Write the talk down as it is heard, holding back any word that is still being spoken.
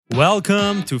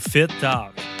Welcome to Fit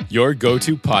Talk, your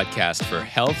go-to podcast for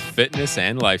health, fitness,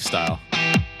 and lifestyle.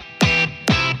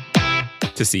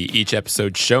 To see each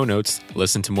episode's show notes,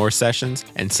 listen to more sessions,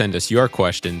 and send us your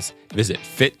questions, visit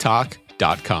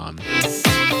fittalk.com.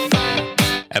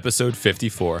 Episode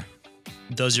 54.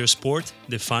 Does your sport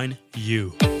define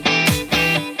you?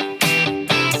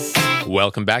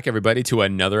 Welcome back, everybody, to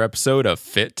another episode of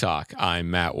Fit Talk.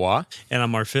 I'm Matt Waugh. And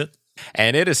I'm Mark Fit.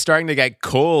 And it is starting to get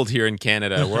cold here in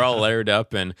Canada. We're all layered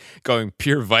up and going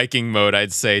pure Viking mode,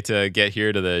 I'd say, to get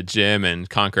here to the gym and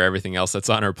conquer everything else that's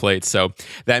on our plate. So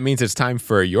that means it's time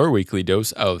for your weekly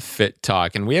dose of Fit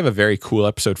Talk. And we have a very cool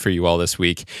episode for you all this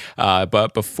week.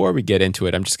 But before we get into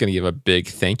it, I'm just going to give a big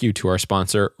thank you to our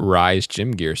sponsor, Rise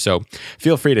Gym Gear. So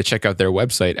feel free to check out their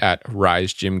website at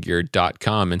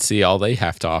risegymgear.com and see all they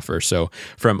have to offer. So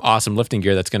from awesome lifting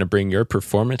gear that's going to bring your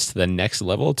performance to the next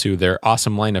level to their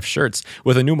awesome line of shirts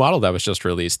with a new model that was just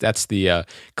released. That's the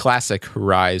classic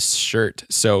Rise shirt.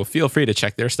 So feel free to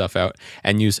check their stuff out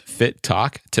and use Fit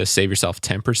Talk to save yourself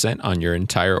 10% on your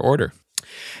entire order.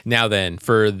 Now then,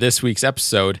 for this week's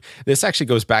episode, this actually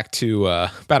goes back to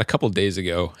about a couple of days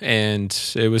ago, and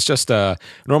it was just a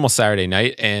normal Saturday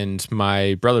night, and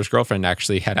my brother's girlfriend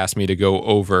actually had asked me to go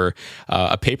over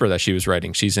a paper that she was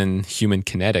writing. She's in human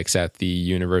kinetics at the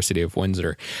University of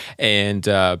Windsor, and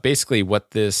basically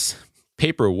what this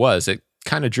paper was, it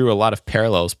kind of drew a lot of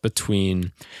parallels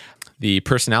between the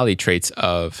personality traits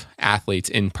of athletes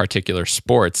in particular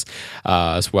sports,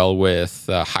 as well with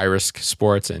high-risk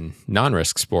sports and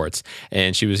non-risk sports.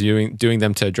 And she was doing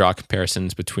them to draw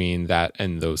comparisons between that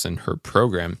and those in her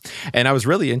program. And I was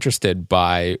really interested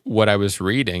by what I was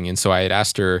reading. And so I had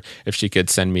asked her if she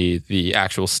could send me the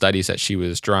actual studies that she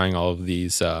was drawing all of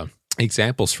these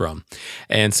examples from.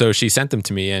 And so she sent them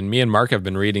to me, and me and Mark have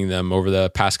been reading them over the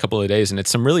past couple of days, and it's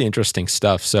some really interesting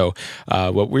stuff. So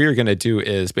what we're going to do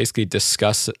is basically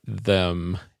discuss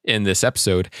them in this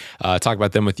episode, talk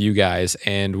about them with you guys,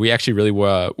 and we actually really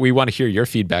we want to hear your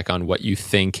feedback on what you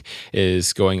think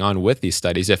is going on with these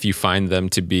studies, if you find them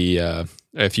to be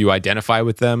if you identify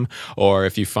with them, or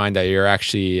if you find that you're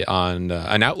actually on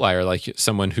an outlier, like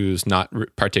someone who's not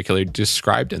particularly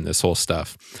described in this whole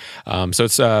stuff. So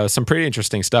it's some pretty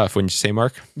interesting stuff, wouldn't you say,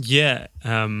 Mark? Yeah.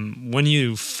 When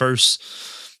you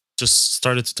first just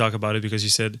started to talk about it, because you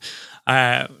said,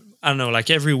 I don't know, like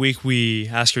every week we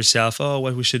ask yourself,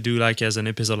 what we should do like as an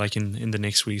episode, like in the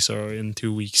next weeks or in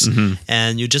 2 weeks. Mm-hmm.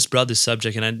 And you just brought this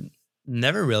subject, and I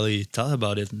never really thought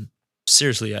about it.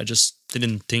 Seriously, I just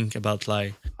didn't think about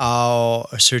like how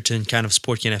a certain kind of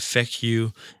sport can affect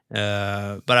you.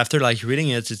 But after like reading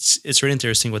it, it's really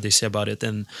interesting what they say about it.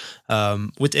 And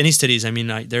with any studies, I mean,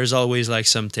 like, there's always like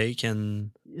some take, and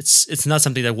it's not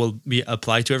something that will be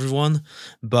applied to everyone.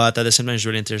 But at the same time, it's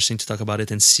really interesting to talk about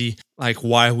it and see like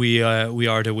why we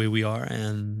are the way we are.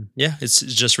 And yeah, it's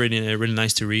just really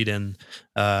nice to read, and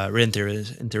really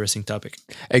interesting topic.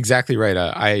 Exactly right.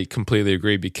 I completely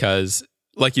agree, because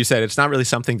like you said, it's not really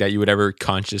something that you would ever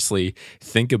consciously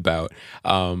think about.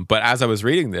 But as I was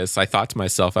reading this, I thought to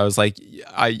myself, I was like,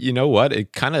 you know what?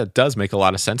 It kind of does make a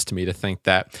lot of sense to me to think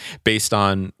that based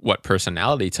on what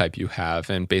personality type you have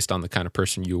and based on the kind of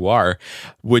person you are,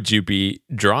 would you be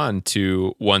drawn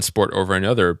to one sport over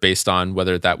another based on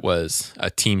whether that was a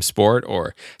team sport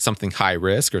or something high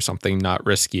risk or something not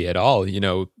risky at all? You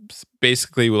know,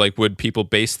 basically, like, would people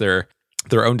base their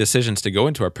own decisions to go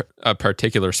into a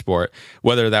particular sport,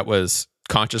 whether that was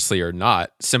consciously or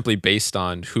not, simply based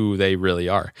on who they really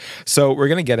are? So we're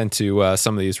going to get into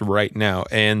some of these right now.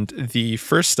 And the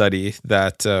first study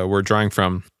that we're drawing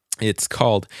from, it's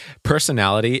called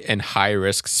Personality in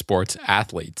High-Risk Sports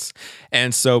Athletes.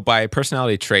 And so by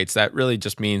personality traits, that really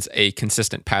just means a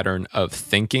consistent pattern of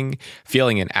thinking,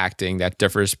 feeling, and acting that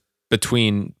differs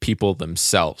between people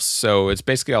themselves. So it's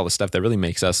basically all the stuff that really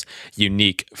makes us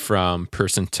unique from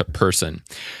person to person.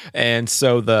 And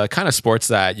so the kind of sports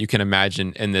that you can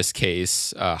imagine in this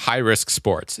case, high-risk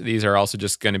sports, these are also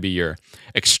just going to be your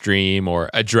extreme or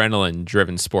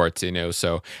adrenaline-driven sports, you know.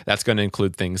 So that's going to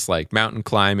include things like mountain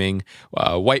climbing,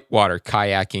 whitewater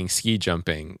kayaking, ski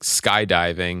jumping,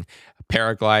 skydiving,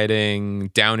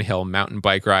 paragliding, downhill mountain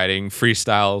bike riding,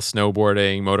 freestyle,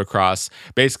 snowboarding, motocross.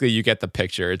 Basically, you get the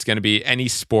picture. It's going to be any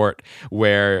sport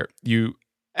where you,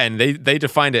 and they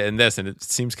defined it in this, and it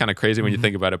seems kind of crazy when you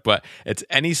think about it, but it's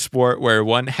any sport where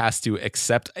one has to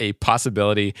accept a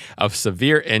possibility of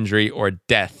severe injury or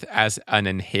death as an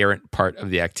inherent part of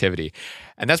the activity.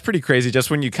 And that's pretty crazy just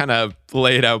when you kind of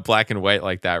lay it out black and white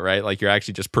like that, right? Like you're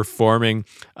actually just performing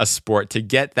a sport to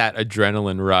get that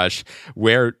adrenaline rush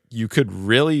where you could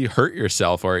really hurt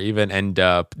yourself or even end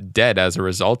up dead as a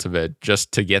result of it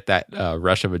just to get that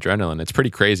rush of adrenaline. It's pretty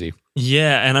crazy.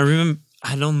 Yeah, and I remember,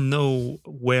 I don't know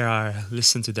where I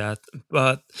listened to that,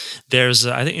 but there's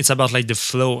I think it's about like the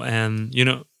flow, and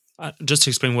just to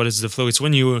explain what is the flow, it's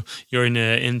when you're in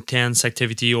an intense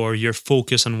activity or you're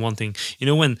focused on one thing.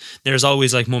 When there's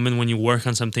always like moment when you work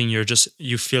on something,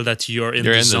 you feel that you're in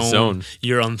the zone,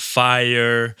 you're on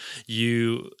fire,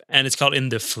 and it's called in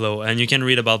the flow, and you can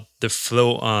read about the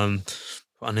flow on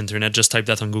internet. Just type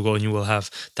that on Google and you will have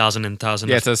thousands and thousands.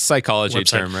 Yeah, it's a psychology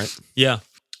term, right? Yeah.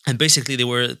 And basically, they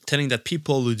were telling that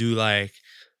people who do like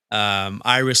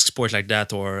high risk sport like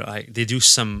that, or like they do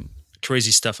some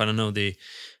crazy stuff. I don't know. They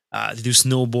do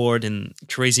snowboard in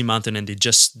crazy mountain, and they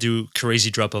just do crazy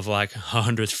drop of like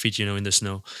 100 feet, in the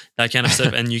snow, that kind of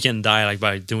stuff. And you can die like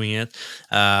by doing it.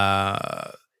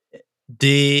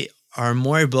 They are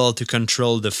more able to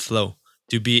control the flow,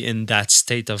 to be in that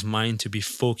state of mind, to be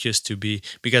focused,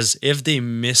 because if they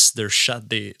miss their shot,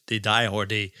 they die, or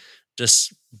they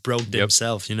just broke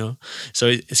themselves, So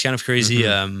it's kind of crazy,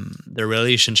 the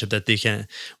relationship that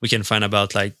we can find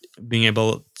about like being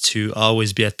able to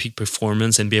always be at peak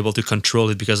performance and be able to control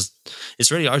it, because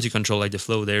it's really hard to control like the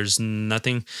flow. There's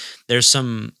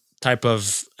some type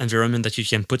of environment that you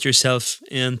can put yourself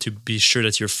in to be sure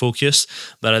that you're focused,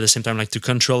 but at the same time, like to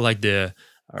control like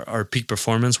our peak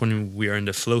performance when we are in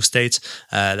the flow states,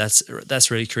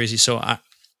 that's really crazy. So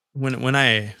when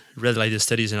I read like the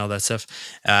studies and all that stuff,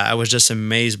 I was just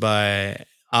amazed by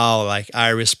how like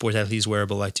high-risk sport athletes were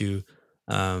able like to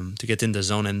get in the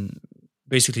zone and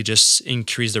basically just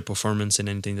increase their performance in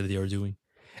anything that they are doing.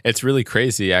 It's really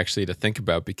crazy actually to think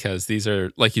about, because these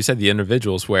are, like you said, the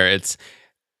individuals where it's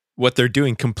what they're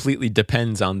doing completely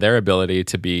depends on their ability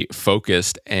to be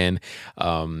focused and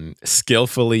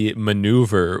skillfully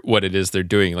maneuver what it is they're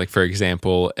doing. Like, for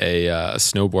example, a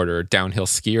snowboarder or downhill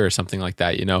skier or something like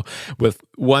that, with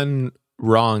one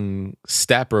wrong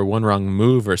step or one wrong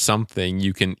move or something,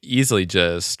 you can easily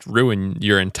just ruin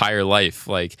your entire life,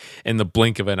 like in the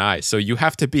blink of an eye. So you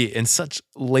have to be in such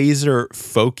laser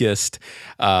focused,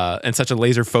 in such a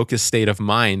laser focused state of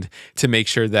mind to make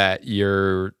sure that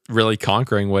you're really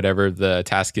conquering whatever the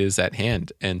task is at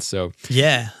hand. And so,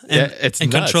 it's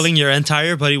controlling your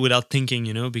entire body without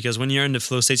thinking, because when you're in the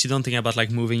flow states, you don't think about like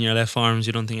moving your left arms,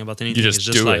 you don't think about anything. It's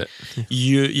just do like it.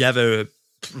 You have a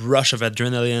rush of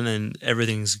adrenaline and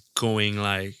everything's going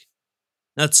like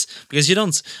that's because you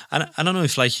don't. I don't know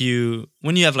if like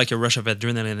when you have like a rush of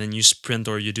adrenaline and you sprint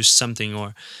or you do something,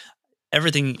 or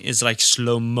everything is like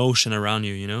slow motion around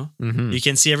you, you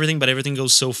can see everything, but everything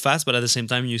goes so fast, but at the same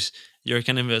time you're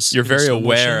kind of you're very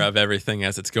aware of everything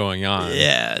as it's going on.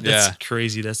 That's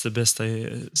crazy. That's the best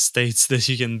states that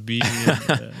you can be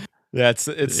in.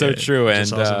 It's so true.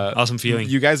 And awesome feeling.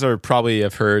 You guys probably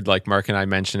have heard like Mark and I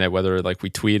mention it, whether like we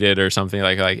tweeted or something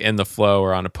like in the flow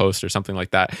or on a post or something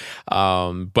like that.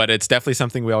 But it's definitely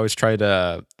something we always try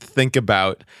to think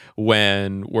about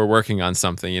when we're working on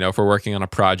something. If we're working on a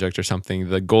project or something,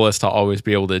 the goal is to always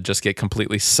be able to just get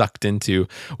completely sucked into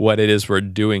what it is we're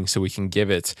doing, so we can give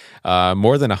it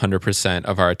more than 100%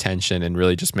 of our attention and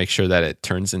really just make sure that it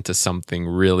turns into something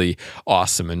really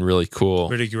awesome and really cool.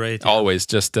 Really great. Always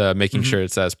just making sure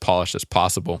it's as polished as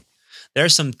possible. There are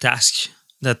some tasks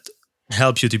that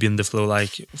help you to be in the flow.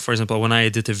 Like, for example, when I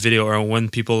edit a video or when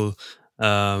people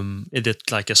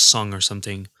edit like a song or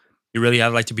something, you really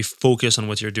have like to be focused on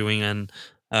what you're doing. And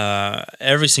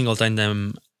every single time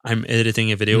I'm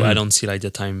editing a video, I don't see like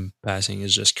the time passing.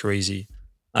 It's just crazy.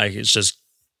 Like it's just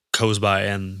goes by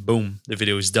and boom, the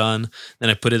video is done.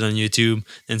 Then I put it on YouTube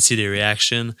and see the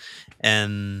reaction.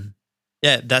 And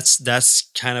yeah,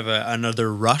 that's kind of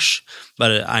another rush,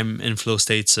 but I'm in flow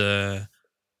states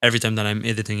every time that I'm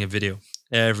editing a video,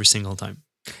 every single time.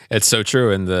 It's so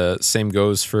true, and the same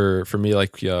goes for me.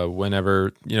 Like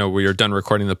whenever we are done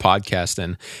recording the podcast,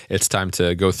 and it's time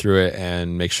to go through it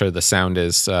and make sure the sound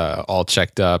is all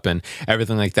checked up and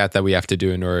everything like that we have to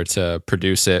do in order to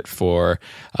produce it for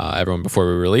everyone before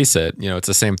we release it. It's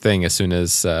the same thing. As soon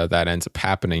as that ends up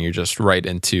happening, you're just right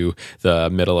into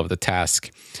the middle of the task.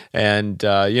 And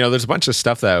there's a bunch of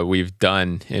stuff that we've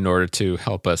done in order to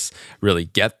help us really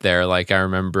get there. Like I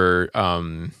remember.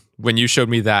 When you showed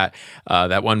me that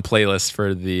one playlist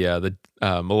for the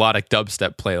melodic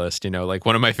dubstep playlist, like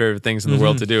one of my favorite things in the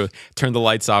world to do, turn the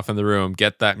lights off in the room,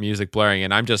 get that music blaring,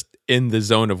 and I'm just in the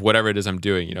zone of whatever it is I'm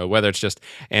doing, whether it's just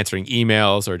answering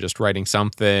emails or just writing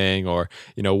something or,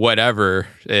 whatever.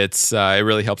 It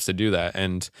really helps to do that.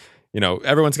 And,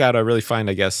 everyone's got to really find,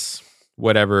 I guess,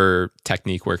 whatever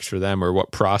technique works for them or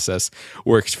what process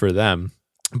works for them.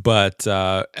 But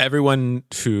everyone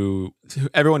who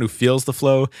feels the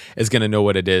flow is going to know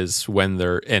what it is when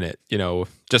they're in it.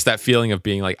 Just that feeling of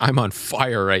being like, I'm on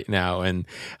fire right now, and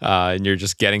you're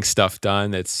just getting stuff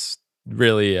done. It's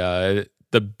really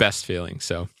the best feeling.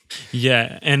 So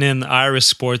yeah, and in Irish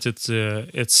sport,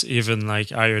 it's even like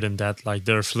higher than that. Like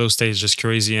their flow state is just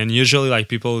crazy, and usually like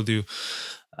people do.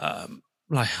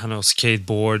 Like I don't know,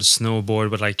 skateboard, snowboard,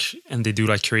 but and they do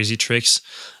like crazy tricks.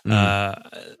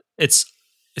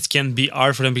 It can be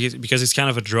hard for them because it's kind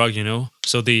of a drug,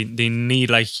 So they need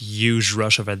like huge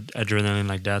rush of adrenaline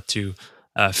like that to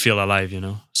feel alive,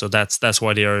 So that's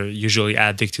why they are usually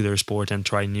addicted to their sport and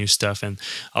try new stuff and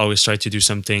always try to do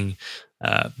something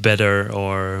better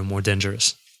or more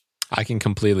dangerous. I can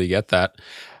completely get that.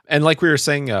 And like we were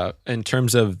saying, in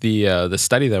terms of the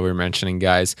study that we were mentioning,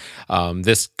 guys,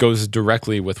 this goes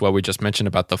directly with what we just mentioned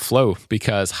about the flow,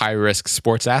 because high-risk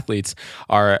sports athletes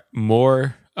are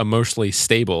more emotionally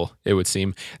stable, it would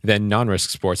seem, than non-risk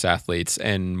sports athletes,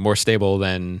 and more stable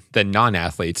than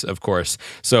non-athletes, of course.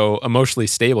 So emotionally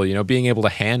stable, being able to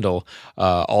handle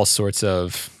all sorts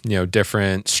of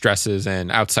different stresses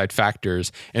and outside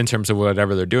factors in terms of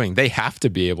whatever they're doing. They have to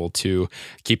be able to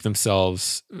keep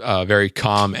themselves very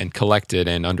calm and collected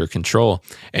and under control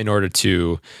in order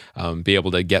to be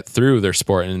able to get through their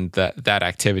sport and that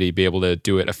activity, be able to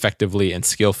do it effectively and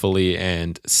skillfully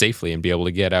and safely, and be able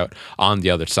to get out on the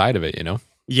other side of it.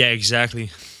 Yeah,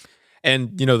 exactly.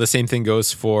 And, the same thing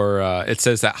goes for, it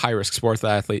says that high-risk sports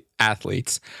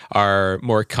athletes are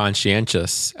more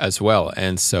conscientious as well.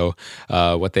 And so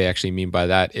what they actually mean by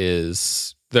that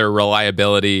is their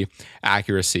reliability,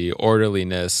 accuracy,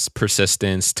 orderliness,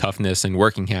 persistence, toughness, and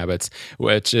working habits,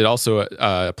 which it also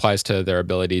applies to their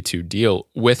ability to deal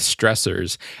with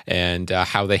stressors and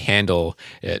how they handle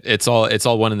it. It's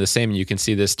all one and the same. And you can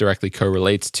see this directly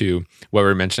correlates to what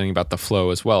we're mentioning about the flow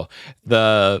as well.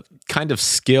 The kind of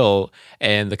skill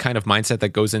and the kind of mindset that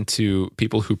goes into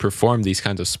people who perform these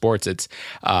kinds of sports, it's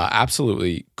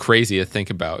absolutely crazy to think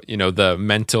about. The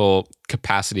mental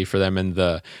capacity for them and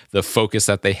the focus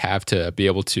that they have to be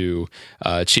able to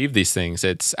achieve these things.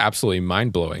 It's absolutely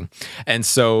mind-blowing. And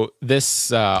so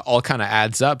this all kind of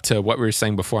adds up to what we were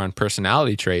saying before on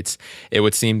personality traits. It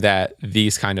would seem that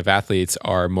these kind of athletes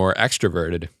are more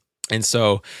extroverted. And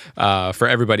so for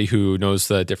everybody who knows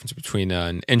the difference between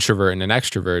an introvert and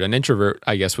an introvert,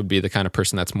 I guess, would be the kind of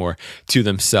person that's more to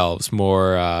themselves,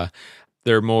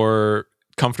 they're more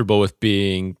comfortable with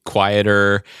being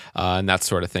quieter and that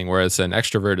sort of thing. Whereas an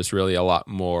extrovert is really a lot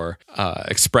more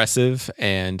expressive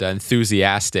and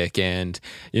enthusiastic, and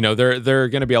they're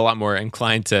going to be a lot more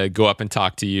inclined to go up and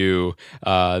talk to you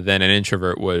than an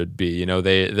introvert would be.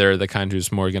 They're the kind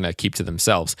who's more going to keep to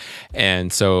themselves.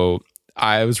 And so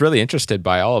I was really interested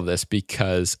by all of this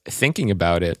because thinking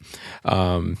about it,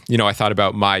 I thought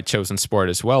about my chosen sport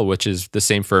as well, which is the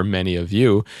same for many of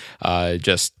you,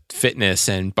 just fitness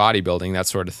and bodybuilding, that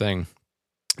sort of thing,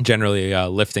 generally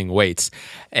lifting weights.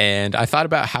 And I thought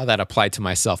about how that applied to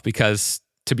myself because,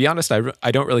 to be honest,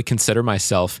 I don't really consider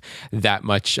myself that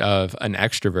much of an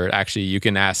extrovert. Actually, you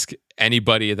can ask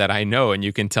anybody that I know and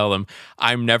you can tell them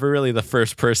I'm never really the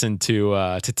first person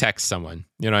to text someone.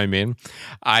 You know what I mean?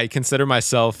 I consider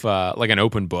myself like an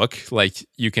open book. Like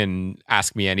you can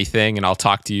ask me anything and I'll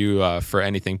talk to you for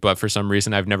anything. But for some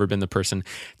reason, I've never been the person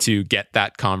to get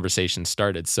that conversation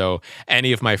started. So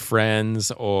any of my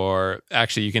friends, or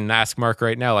actually you can ask Mark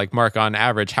right now, like, Mark, on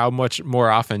average, how much more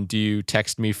often do you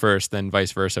text me first than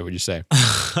vice versa, would you say?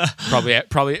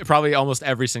 Probably almost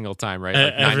every single time, right?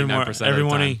 Like 99% every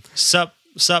morning. Sup,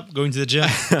 going to the gym.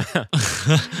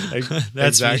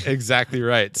 That's exactly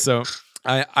right. So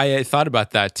I thought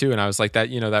about that too, and I was like,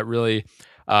 that really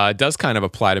does kind of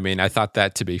apply to me, and I thought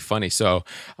that to be funny. So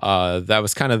that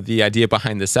was kind of the idea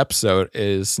behind this episode.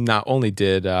 Is not only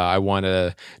did I want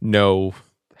to know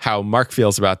how Mark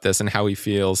feels about this and how he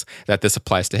feels that this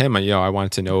applies to him, and I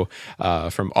wanted to know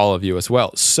from all of you as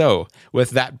well. So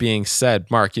with that being said,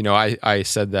 Mark, I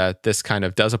said that this kind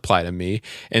of does apply to me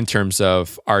in terms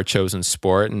of our chosen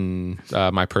sport and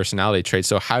my personality trait.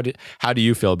 So how do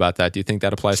you feel about that? Do you think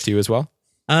that applies to you as well?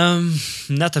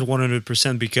 Not at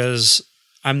 100%, because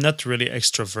I'm not really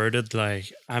extroverted.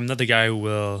 Like, I'm not the guy who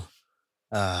will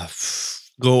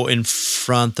go in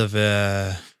front of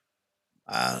a.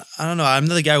 I don't know. I'm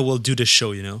not the guy who will do the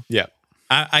show, Yeah.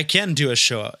 I can do a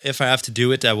show. If I have to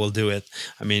do it, I will do it.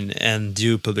 I mean, and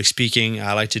do public speaking.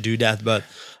 I like to do that, but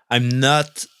I'm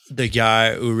not the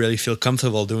guy who really feel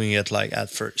comfortable doing it like at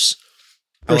first.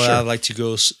 I like to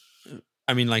go,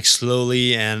 like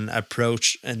slowly and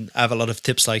approach and have a lot of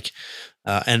tips like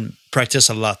and practice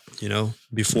a lot,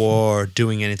 before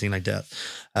doing anything like that.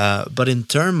 But in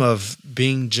terms of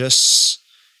being just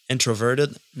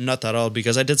introverted, not at all,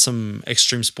 because I did some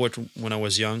extreme sport when I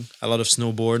was young. A lot of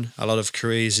snowboard, a lot of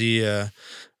crazy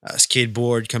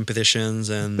skateboard competitions,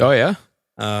 and Oh yeah.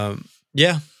 um,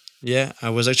 yeah, yeah. I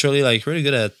was actually like really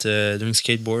good at doing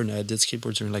skateboard. I did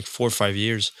skateboard during like 4 or 5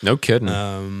 years. No kidding.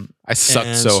 I sucked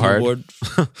And so hard. snowboard.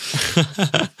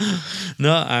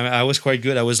 No, I was quite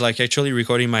good. I was like actually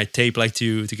recording my tape like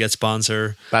to get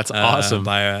sponsor That's awesome.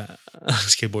 by a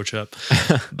skateboard shop.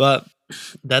 But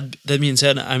that being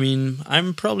said, I mean,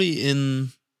 I'm probably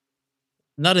in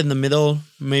not in the middle,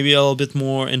 maybe a little bit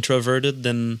more introverted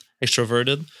than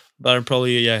extroverted, but I'm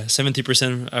probably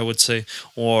 70% I would say,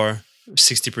 or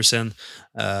 60%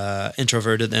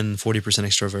 introverted and 40%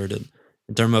 extroverted.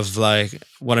 In terms of like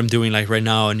what I'm doing like right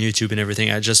now on YouTube and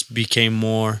everything, I just became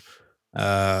more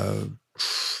uh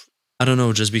I don't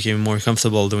know, just became more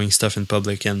comfortable doing stuff in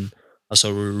public, and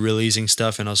also releasing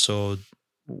stuff, and also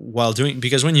while doing,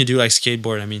 because when you do like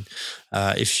skateboard, I mean,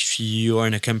 if you are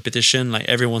in a competition, like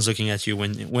everyone's looking at you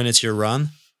when it's your run.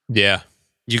 Yeah.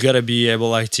 You gotta be able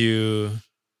like to,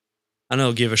 I don't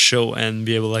know, give a show and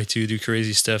be able like to do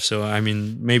crazy stuff. So I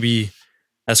mean, maybe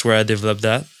that's where I developed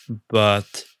that.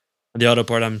 But the other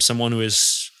part, I'm someone who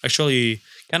is actually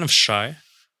kind of shy.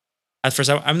 At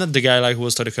first, I'm not the guy like who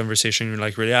will start a conversation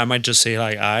like really. I might just say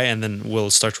like I, and then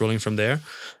we'll start rolling from there.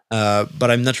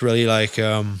 But I'm not really like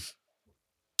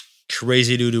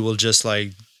crazy dude who will just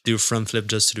like do front flip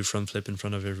just to do front flip in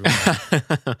front of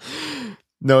everyone.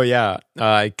 No, yeah,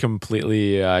 I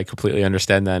completely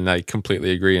understand that, and I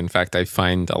completely agree. In fact, I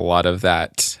find a lot of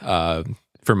that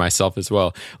for myself as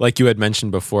well. Like you had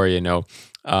mentioned before,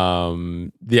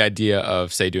 the idea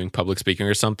of say doing public speaking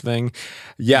or something.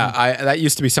 Yeah, that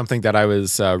used to be something that I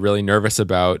was really nervous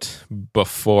about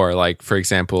before. Like for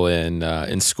example,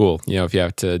 in school, if you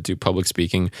have to do public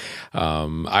speaking,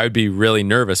 I would be really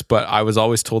nervous. But I was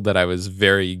always told that I was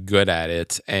very good at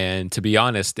it, and to be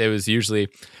honest, it was usually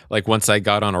like once I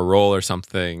got on a roll or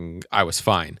something, I was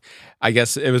fine. I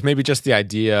guess it was maybe just the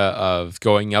idea of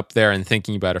going up there and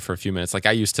thinking about it for a few minutes. Like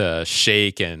I used to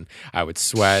shake and I would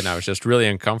sweat and I was just really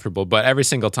uncomfortable. But every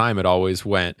single time it always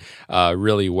went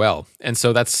really well. And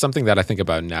so that's something that I think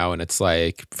about now. And it's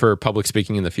like for public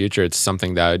speaking in the future, it's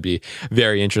something that I would be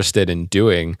very interested in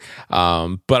doing.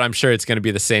 But I'm sure it's going to be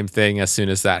the same thing as soon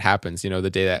as that happens.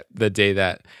 The day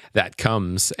that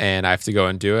comes and I have to go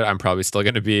and do it, I'm probably still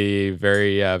going to be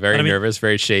very nervous,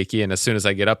 very shaky. And as soon as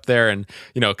I get up there and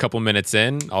a couple minutes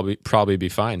in, I'll probably be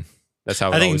fine. That's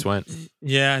how it always went.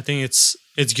 Yeah, I think it's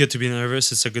good to be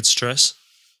nervous. It's a good stress.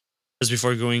 Just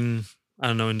before going, I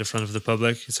don't know, in the front of the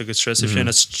public, it's a good stress. If you're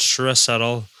not stressed at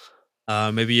all,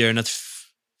 maybe you're not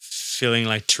feeling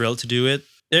like thrilled to do it.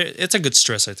 It's a good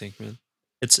stress, I think, man.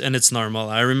 It's normal.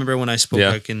 I remember when I spoke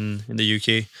like in the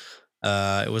UK,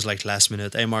 it was like last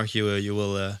minute. Hey, Mark, you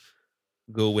will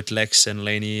go with Lex and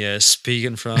Laney speak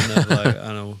in front of like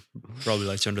I don't know, probably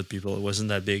like 200 people. It wasn't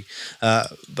that big,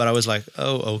 but I was like,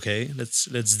 oh, okay,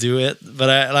 let's do it. But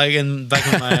I like in back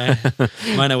of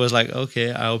my mind, I was like,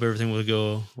 okay, I hope everything will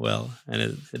go well,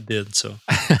 and it did. So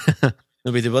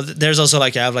no big deal. But there's also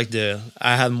like I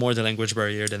had more the language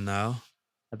barrier than now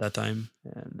at that time,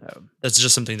 and that's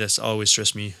just something that's always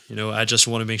stressed me. I just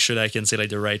want to make sure that I can say like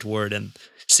the right word and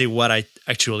say what I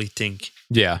actually think.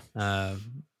 Yeah.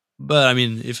 But I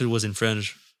mean, if it was in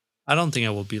French, I don't think I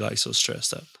would be like so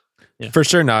stressed out. Yeah. For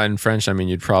sure not in French. I mean,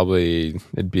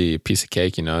 it'd be a piece of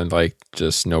cake, like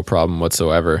just no problem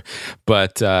whatsoever.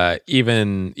 But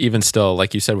even still,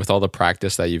 like you said, with all the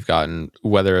practice that you've gotten,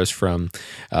 whether it's from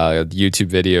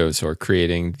YouTube videos or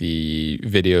creating the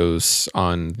videos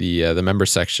on the member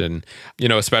section,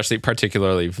 especially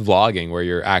particularly vlogging, where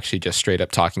you're actually just straight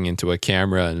up talking into a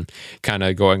camera and kind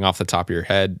of going off the top of your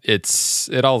head,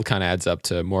 it all kind of adds up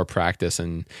to more practice,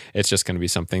 and it's just going to be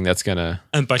something that's going to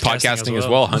podcasting as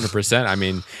well 100%. I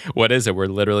mean, what is it? We're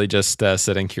literally just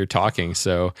sitting here talking.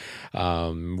 So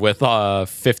with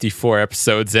 54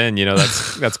 episodes in,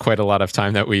 that's quite a lot of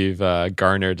time that we've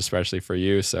garnered, especially for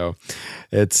you. So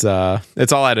it's all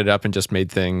added up and just made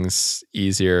things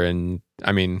easier. And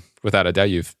I mean, without a doubt,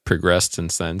 you've progressed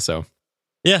since then. So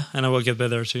yeah, and I will get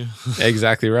better too.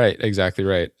 Exactly right.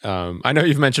 I know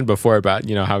you've mentioned before about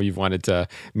how you've wanted to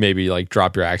maybe like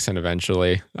drop your accent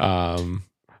eventually.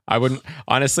 I wouldn't,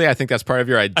 honestly, I think that's part of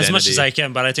your identity. As much as I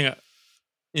can, but I think,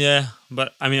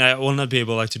 but I mean, I will not be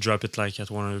able like to drop it like at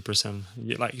 100%.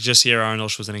 Like just hear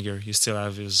Arnold Schwarzenegger, he still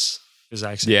have his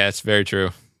accent. Yeah, it's very true.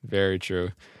 Very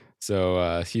true.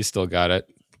 So he still got it.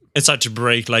 It's hard to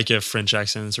break like a French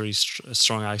accent. It's really a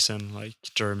strong accent, like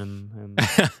German,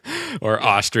 and or yeah.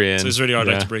 Austrian. So it's really hard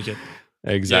Yeah. to break it.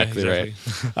 Exactly, Yeah, right.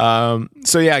 exactly.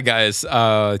 So yeah, guys,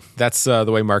 that's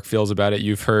the way Mark feels about it.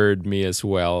 You've heard me as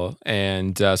well.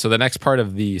 And so the next part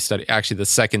of the study, actually the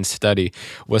second study,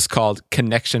 was called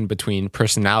Connection Between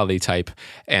Personality Type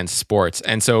and Sports.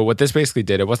 And so what this basically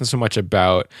did, it wasn't so much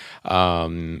about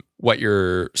what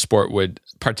your sport would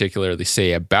particularly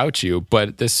say about you,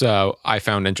 but this I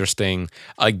found interesting,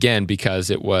 again, because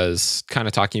it was kind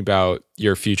of talking about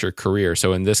your future career.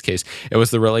 So in this case, it was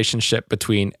the relationship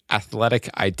between athletic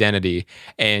identity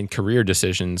and career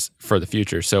decisions for the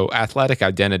future. So athletic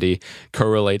identity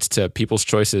correlates to people's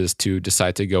choices to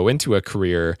decide to go into a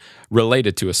career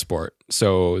related to a sport.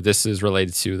 So this is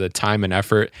related to the time and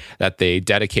effort that they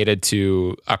dedicated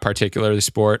to a particular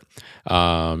sport,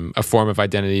 a form of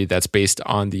identity that's based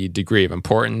on the degree of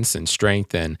importance and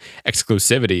strength and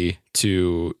exclusivity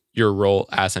to your role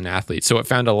as an athlete. So it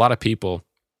found a lot of people,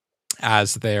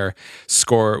 as their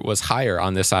score was higher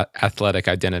on this athletic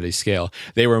identity scale,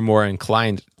 they were more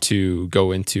inclined to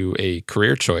go into a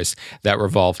career choice that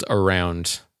revolved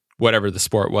around whatever the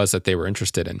sport was that they were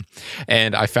interested in.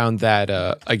 And I found that,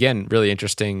 again, really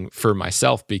interesting for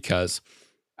myself because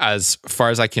as far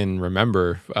as I can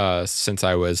remember, since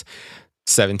I was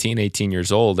 17, 18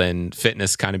 years old, and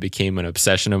fitness kind of became an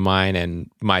obsession of mine and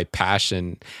my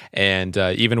passion. And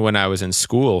even when I was in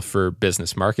school for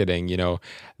business marketing,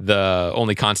 the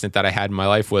only constant that I had in my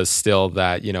life was still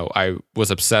that, I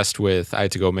was obsessed with, I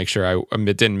had to go make sure I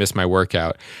didn't miss my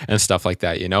workout and stuff like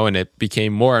that, and it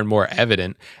became more and more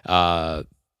evident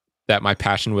that my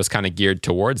passion was kind of geared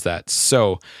towards that.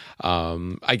 So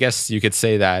I guess you could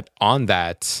say that on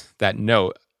that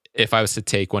note, if I was to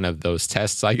take one of those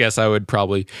tests, I guess I would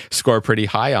probably score pretty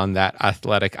high on that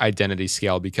athletic identity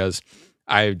scale because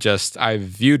I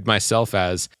viewed myself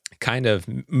as kind of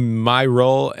my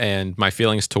role and my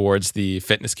feelings towards the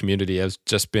fitness community has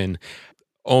just been,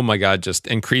 oh my God, just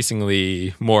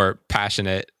increasingly more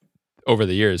passionate over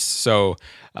the years. So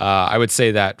I would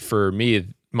say that for me,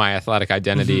 my athletic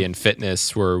identity and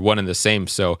fitness were one and the same.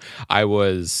 So I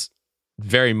was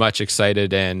very much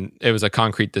excited, and it was a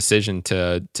concrete decision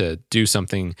to do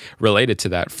something related to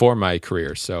that for my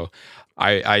career. So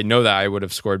I know that I would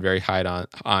have scored very high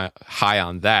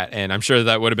on that, and I'm sure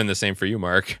that would have been the same for you,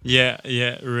 Mark. Yeah,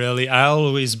 really. I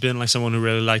always been like someone who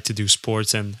really liked to do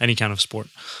sports and any kind of sport.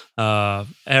 I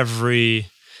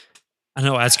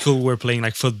know at school we're playing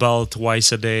like football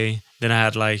twice a day. Then I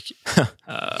had like,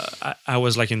 I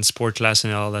was like in sport class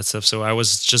and all that stuff. So I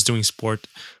was just doing sport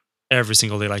every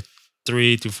single day, like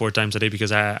 3 to 4 times a day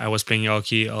because I was playing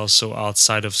hockey also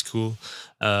outside of school.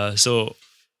 So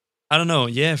I don't know.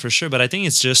 Yeah, for sure. But I think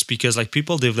it's just because like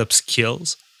people develop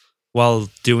skills while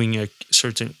doing a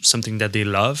certain something that they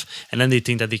love, and then they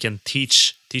think that they can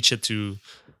teach it to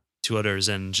others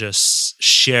and just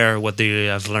share what they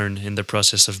have learned in the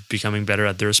process of becoming better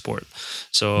at their sport.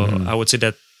 So I would say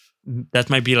that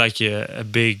might be like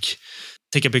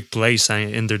take a big place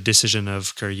in their decision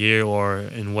of career or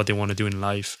in what they want to do in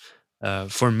life.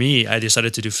 For me, I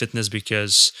decided to do fitness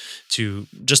because to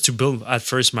build at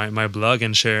first my blog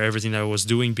and share everything that I was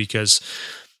doing, because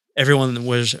everyone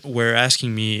were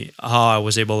asking me how I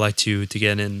was able like to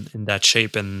get in that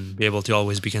shape and be able to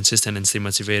always be consistent and stay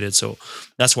motivated. So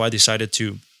that's why I decided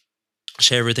to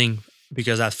share everything,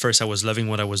 because at first I was loving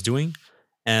what I was doing,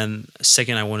 and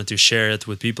second I wanted to share it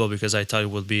with people because I thought it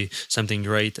would be something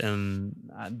great and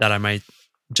that I might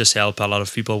just help a lot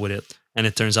of people with it. And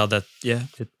it turns out that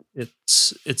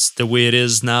it's the way it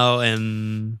is now,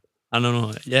 and I don't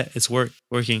know. Yeah, it's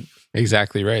working.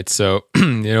 Exactly right. So,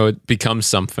 it becomes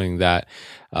something that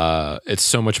it's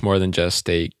so much more than just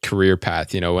a career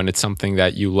path, when it's something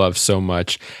that you love so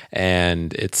much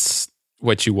and it's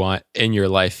what you want in your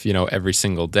life, every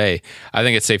single day. I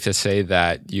think it's safe to say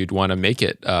that you'd want to make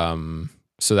it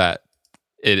so that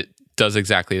it does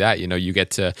exactly that. You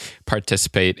get to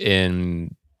participate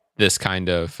in this kind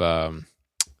of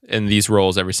in these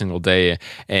roles every single day,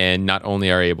 and not only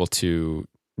are able to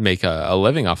make a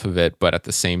living off of it, but at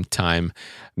the same time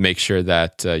make sure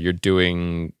that you're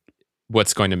doing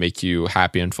what's going to make you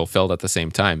happy and fulfilled at the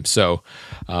same time. So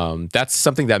that's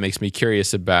something that makes me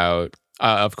curious about.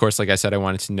 Of course, like I said, I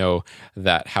wanted to know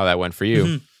how that went for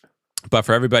you. But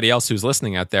for everybody else who's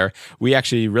listening out there, we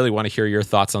actually really want to hear your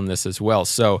thoughts on this as well.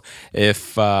 So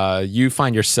if you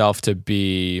find yourself to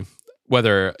be,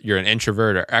 whether you're an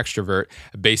introvert or extrovert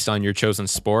based on your chosen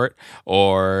sport,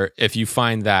 or if you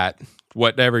find that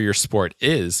whatever your sport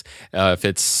is, if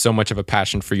it's so much of a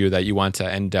passion for you that you want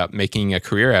to end up making a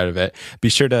career out of it, be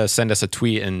sure to send us a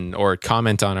tweet or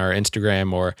comment on our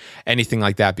Instagram or anything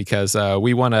like that, because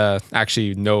we want to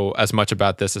actually know as much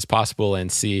about this as possible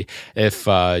and see if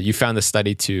you found the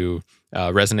study to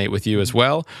resonate with you as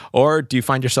well, or do you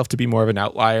find yourself to be more of an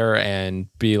outlier and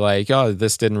be like, oh,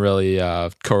 this didn't really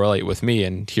correlate with me,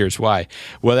 and here's why.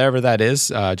 Whatever that is,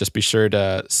 just be sure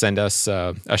to send us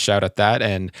a shout at that.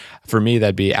 And for me,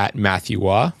 that'd be at Matthew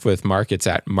Waugh. With Mark, it's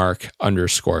at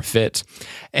Mark_fit.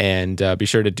 And be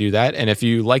sure to do that. And if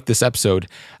you like this episode,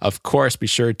 of course, be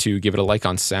sure to give it a like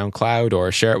on SoundCloud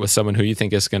or share it with someone who you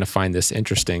think is going to find this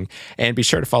interesting. And be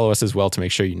sure to follow us as well to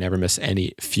make sure you never miss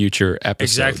any future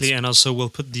episodes. Exactly. And also we'll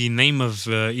put the name of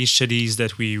each studies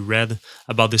that we read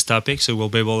about this topic, so we'll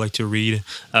be able to read.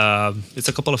 It's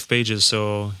a couple of pages,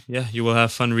 so yeah, you will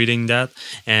have fun reading that.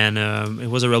 And it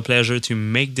was a real pleasure to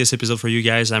make this episode for you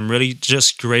guys. I'm really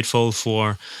just grateful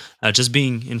for just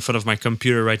being in front of my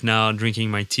computer right now, drinking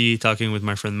my tea, talking with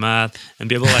my friend Matt, and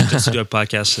be able just to do a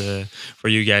podcast for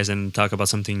you guys and talk about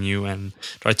something new and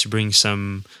try to bring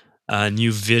some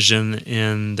new vision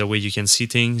in the way you can see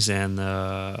things. And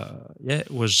it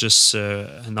was just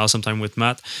an awesome time with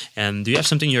Matt. And do you have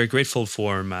something you're grateful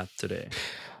for, Matt, today?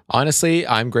 Honestly,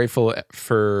 I'm grateful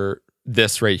for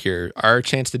this right here, our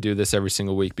chance to do this every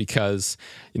single week, because,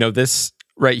 this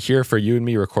right here for you and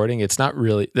me recording,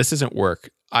 this isn't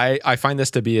work. I find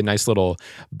this to be a nice little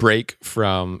break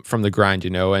from the grind,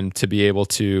 and to be able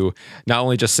to not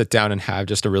only just sit down and have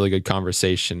just a really good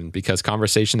conversation, because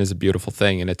conversation is a beautiful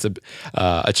thing, and it's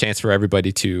a chance for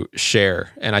everybody to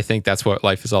share. And I think that's what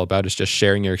life is all about, is just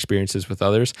sharing your experiences with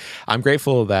others. I'm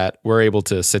grateful that we're able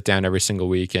to sit down every single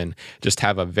week and just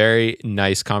have a very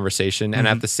nice conversation, and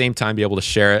at the same time be able to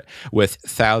share it with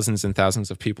thousands and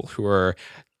thousands of people who are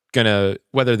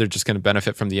whether they're just gonna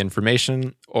benefit from the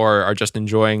information or are just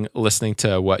enjoying listening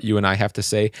to what you and I have to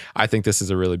say. I think this is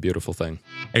a really beautiful thing.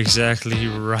 Exactly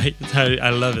right. I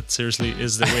love it. Seriously,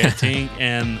 is the way I think.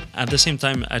 And at the same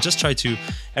time, I just try to,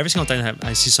 every single time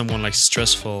I see someone like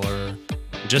stressful or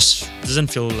just doesn't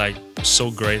feel like so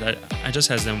great, I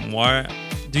just ask them,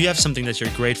 do you have something that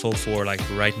you're grateful for, like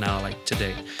right now, like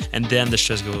today? And then the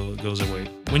stress goes away.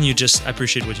 When you just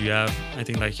appreciate what you have, I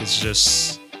think like it's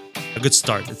just a good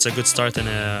start. It's a good start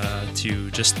and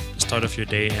to just start off your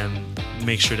day and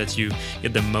make sure that you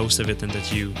get the most of it and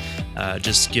that you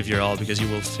just give your all, because you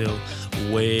will feel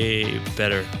way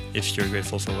better if you're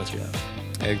grateful for what you have.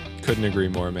 I couldn't agree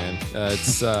more, man.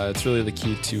 It's really the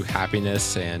key to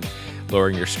happiness and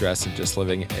lowering your stress and just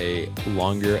living a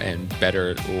longer and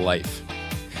better life.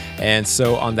 And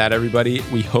so on that, everybody,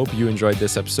 we hope you enjoyed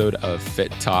this episode of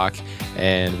Fit Talk,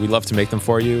 and we love to make them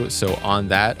for you. So on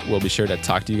that, we'll be sure to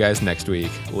talk to you guys next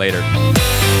week. Later.